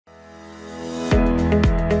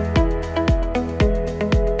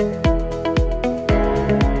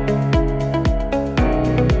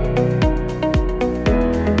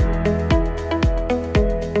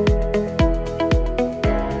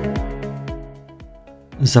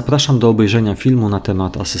Zapraszam do obejrzenia filmu na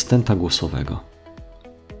temat asystenta głosowego.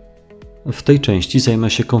 W tej części zajmę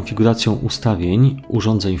się konfiguracją ustawień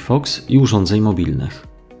urządzeń FOX i urządzeń mobilnych.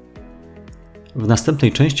 W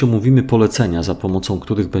następnej części omówimy polecenia, za pomocą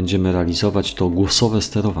których będziemy realizować to głosowe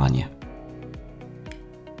sterowanie.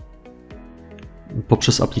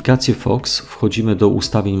 Poprzez aplikację FOX wchodzimy do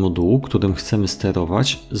ustawień modułu, którym chcemy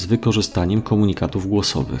sterować z wykorzystaniem komunikatów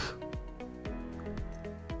głosowych.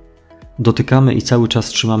 Dotykamy i cały czas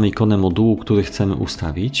trzymamy ikonę modułu, który chcemy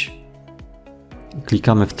ustawić.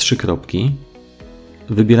 Klikamy w 3 kropki.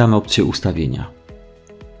 Wybieramy opcję ustawienia.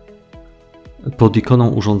 Pod ikoną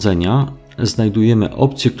urządzenia znajdujemy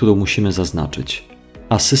opcję, którą musimy zaznaczyć.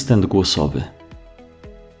 Asystent głosowy.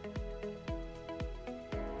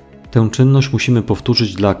 Tę czynność musimy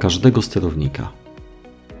powtórzyć dla każdego sterownika.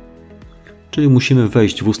 Czyli musimy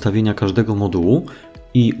wejść w ustawienia każdego modułu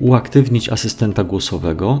i uaktywnić asystenta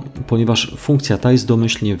głosowego, ponieważ funkcja ta jest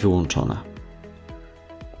domyślnie wyłączona.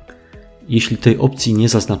 Jeśli tej opcji nie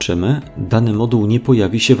zaznaczymy, dany moduł nie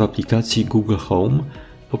pojawi się w aplikacji Google Home,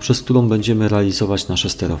 poprzez którą będziemy realizować nasze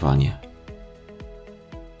sterowanie.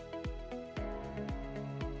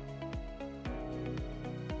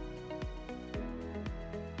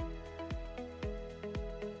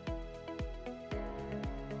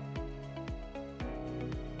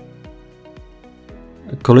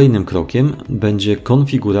 Kolejnym krokiem będzie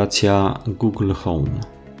konfiguracja Google Home.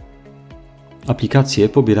 Aplikację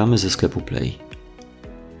pobieramy ze sklepu Play.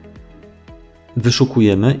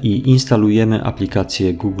 Wyszukujemy i instalujemy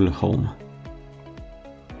aplikację Google Home.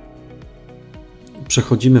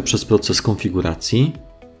 Przechodzimy przez proces konfiguracji.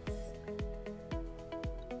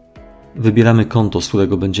 Wybieramy konto, z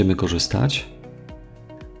którego będziemy korzystać.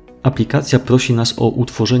 Aplikacja prosi nas o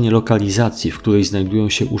utworzenie lokalizacji, w której znajdują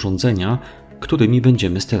się urządzenia, którymi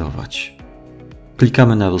będziemy sterować.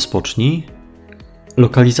 Klikamy na rozpocznij.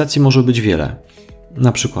 Lokalizacji może być wiele,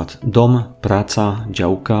 na przykład dom, praca,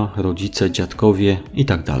 działka, rodzice, dziadkowie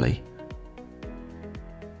itd.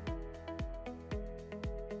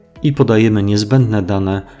 I podajemy niezbędne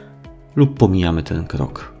dane lub pomijamy ten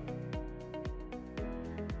krok.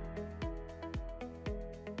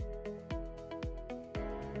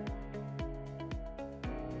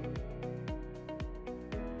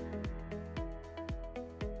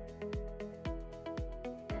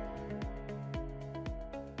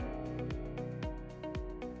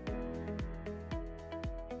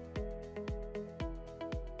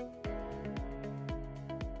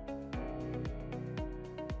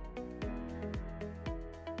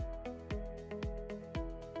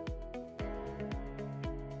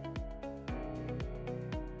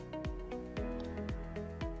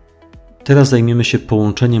 Teraz zajmiemy się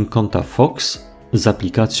połączeniem konta FOX z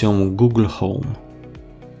aplikacją Google Home.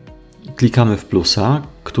 Klikamy w plusa,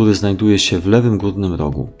 który znajduje się w lewym górnym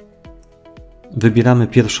rogu. Wybieramy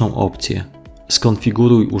pierwszą opcję –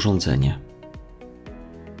 Skonfiguruj urządzenie.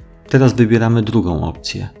 Teraz wybieramy drugą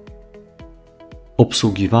opcję –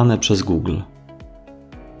 Obsługiwane przez Google.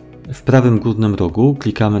 W prawym górnym rogu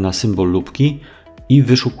klikamy na symbol lupki i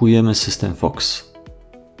wyszukujemy system FOX.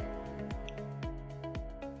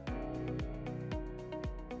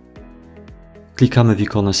 Klikamy w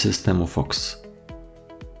ikonę systemu FOX.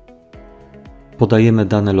 Podajemy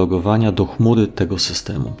dane logowania do chmury tego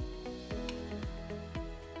systemu.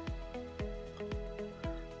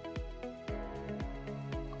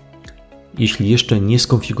 Jeśli jeszcze nie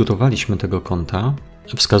skonfigurowaliśmy tego konta,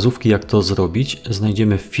 wskazówki jak to zrobić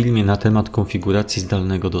znajdziemy w filmie na temat konfiguracji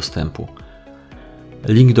zdalnego dostępu.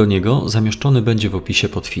 Link do niego zamieszczony będzie w opisie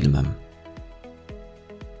pod filmem.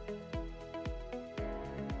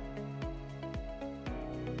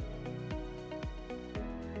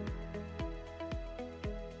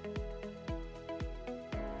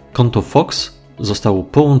 Konto FOX zostało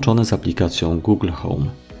połączone z aplikacją Google Home.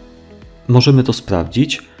 Możemy to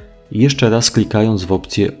sprawdzić jeszcze raz klikając w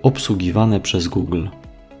opcję Obsługiwane przez Google.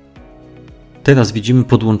 Teraz widzimy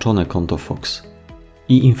podłączone konto FOX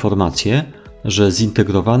i informację, że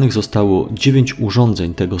zintegrowanych zostało 9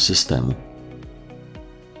 urządzeń tego systemu.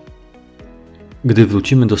 Gdy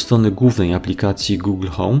wrócimy do strony głównej aplikacji Google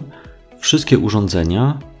Home, wszystkie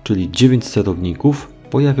urządzenia, czyli 9 sterowników,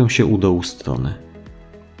 pojawią się u dołu strony.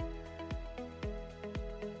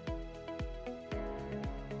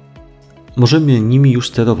 Możemy nimi już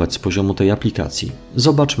sterować z poziomu tej aplikacji.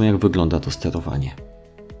 Zobaczmy, jak wygląda to sterowanie.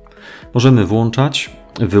 Możemy włączać,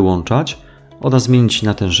 wyłączać oraz zmienić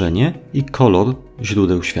natężenie i kolor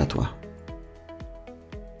źródeł światła.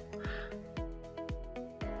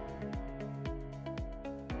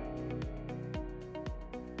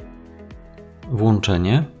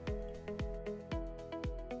 Włączenie.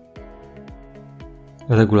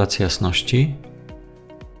 regulacja jasności,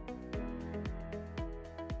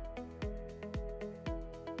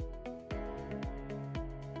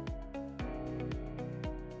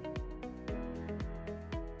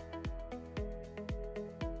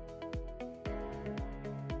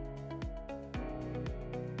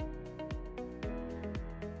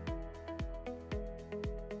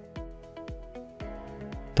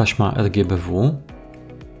 taśma RGBW,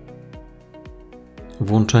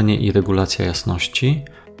 włączenie i regulacja jasności,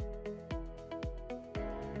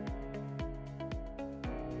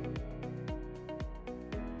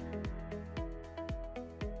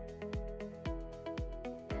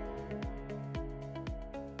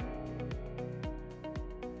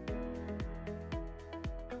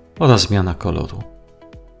 oraz zmiana koloru.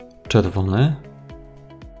 Czerwony,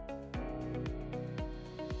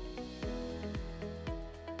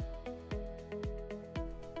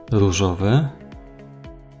 różowy,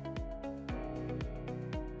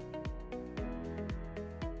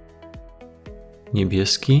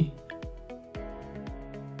 niebieski,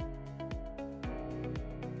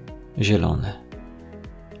 zielony.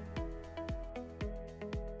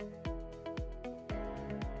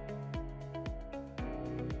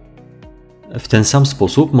 W ten sam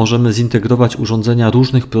sposób możemy zintegrować urządzenia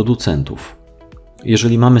różnych producentów.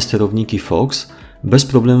 Jeżeli mamy sterowniki FOX, bez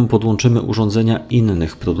problemu podłączymy urządzenia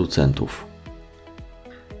innych producentów.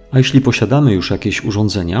 A jeśli posiadamy już jakieś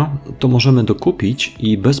urządzenia, to możemy dokupić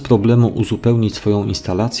i bez problemu uzupełnić swoją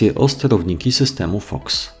instalację o sterowniki systemu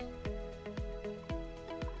FOX.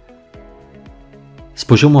 Z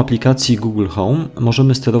poziomu aplikacji Google Home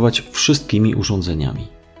możemy sterować wszystkimi urządzeniami.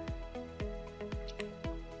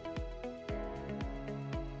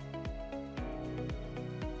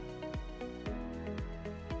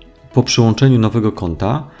 Po przyłączeniu nowego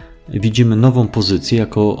konta widzimy nową pozycję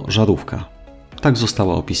jako żarówka. Tak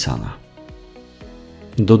została opisana.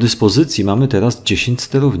 Do dyspozycji mamy teraz 10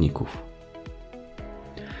 sterowników.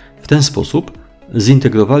 W ten sposób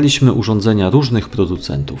zintegrowaliśmy urządzenia różnych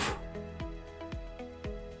producentów.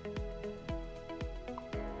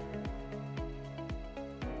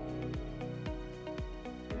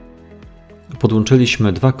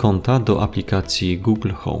 Podłączyliśmy 2 konta do aplikacji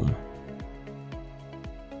Google Home.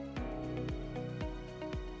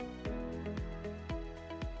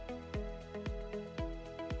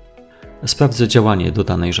 Sprawdzę działanie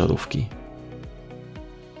dodanej żarówki.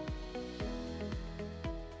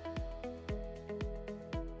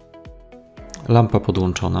 Lampa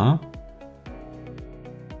podłączona.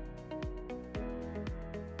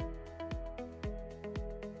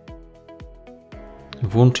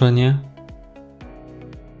 Włączenie.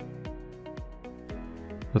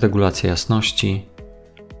 Regulacja jasności.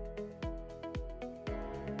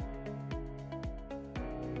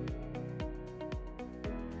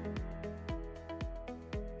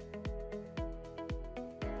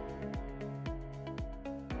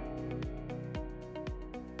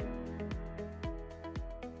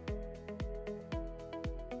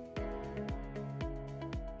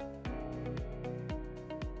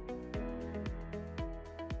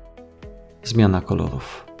 Zmiana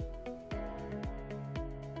kolorów.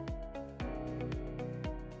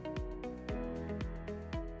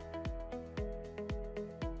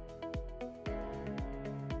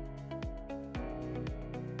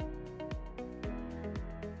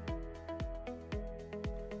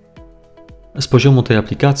 Z poziomu tej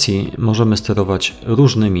aplikacji możemy sterować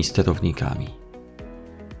różnymi sterownikami.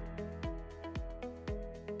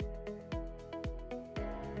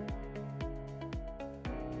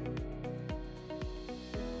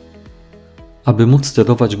 Aby móc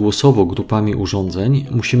sterować głosowo grupami urządzeń,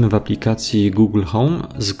 musimy w aplikacji Google Home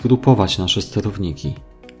zgrupować nasze sterowniki.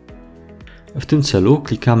 W tym celu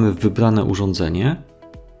klikamy w wybrane urządzenie,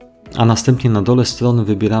 a następnie na dole strony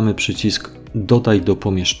wybieramy przycisk Dodaj do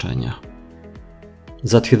pomieszczenia.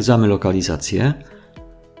 Zatwierdzamy lokalizację.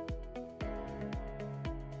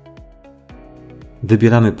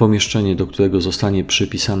 Wybieramy pomieszczenie, do którego zostanie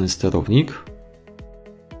przypisany sterownik.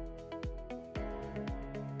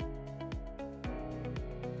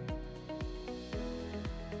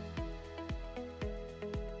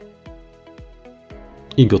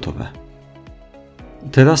 I gotowe.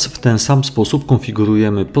 Teraz w ten sam sposób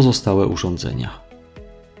konfigurujemy pozostałe urządzenia.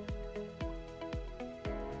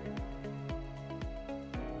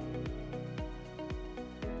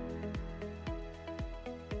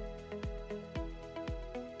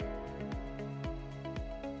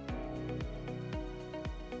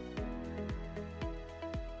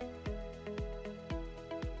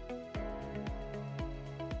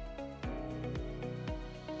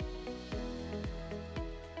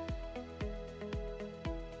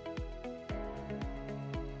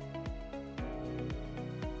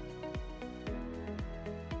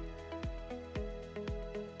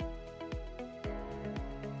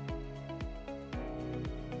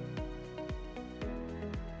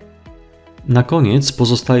 Na koniec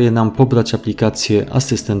pozostaje nam pobrać aplikację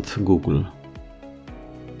Asystent Google.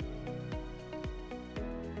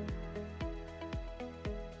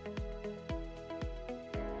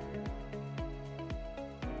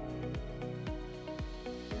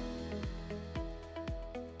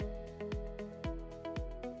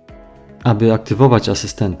 Aby aktywować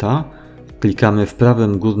asystenta, klikamy w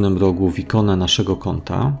prawym górnym rogu w ikonę naszego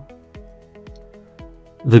konta.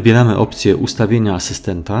 Wybieramy opcję ustawienia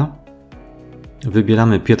asystenta.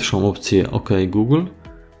 Wybieramy pierwszą opcję OK Google.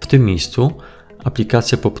 W tym miejscu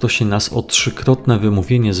aplikacja poprosi nas o trzykrotne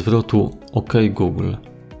wymówienie zwrotu OK Google.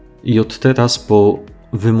 I od teraz po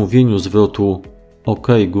wymówieniu zwrotu OK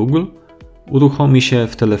Google uruchomi się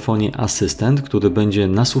w telefonie asystent, który będzie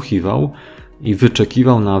nasłuchiwał i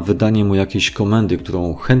wyczekiwał na wydanie mu jakiejś komendy,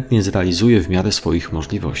 którą chętnie zrealizuje w miarę swoich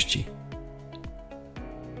możliwości.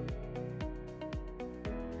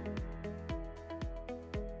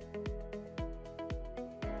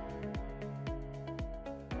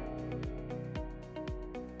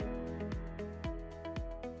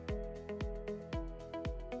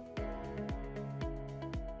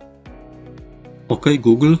 OK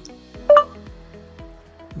Google,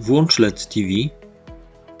 włącz LED TV.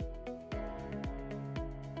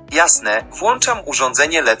 Jasne, włączam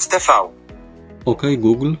urządzenie LED TV. OK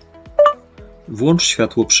Google, włącz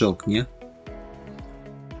światło przy oknie.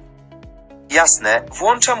 Jasne,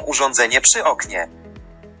 włączam urządzenie przy oknie.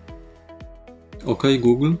 OK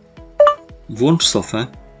Google, włącz sofę.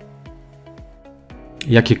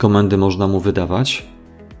 Jakie komendy można mu wydawać?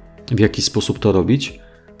 W jaki sposób to robić?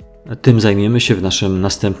 Tym zajmiemy się w naszym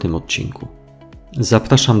następnym odcinku.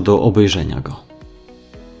 Zapraszam do obejrzenia go.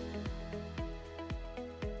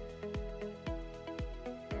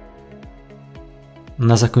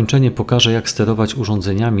 Na zakończenie pokażę, jak sterować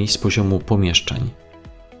urządzeniami z poziomu pomieszczeń.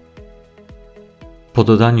 Po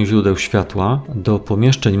dodaniu źródeł światła do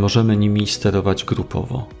pomieszczeń możemy nimi sterować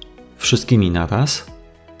grupowo. Wszystkimi naraz,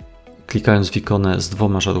 klikając w ikonę z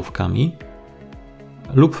dwoma żarówkami,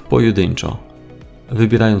 lub pojedynczo,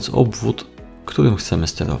 wybierając obwód, którym chcemy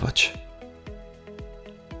sterować.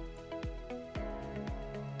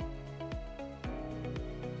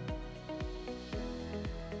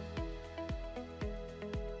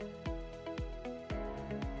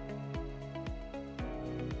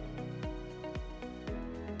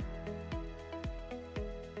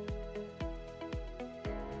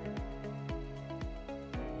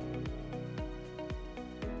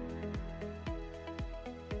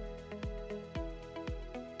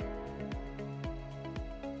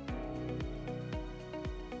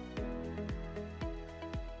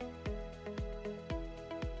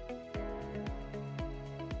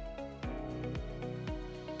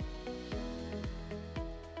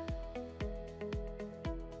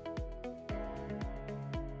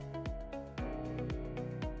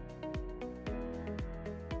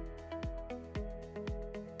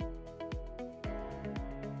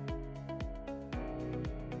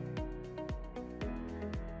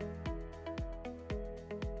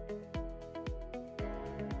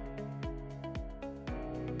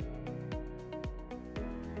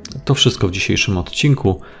 To wszystko w dzisiejszym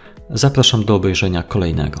odcinku. Zapraszam do obejrzenia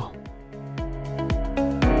kolejnego.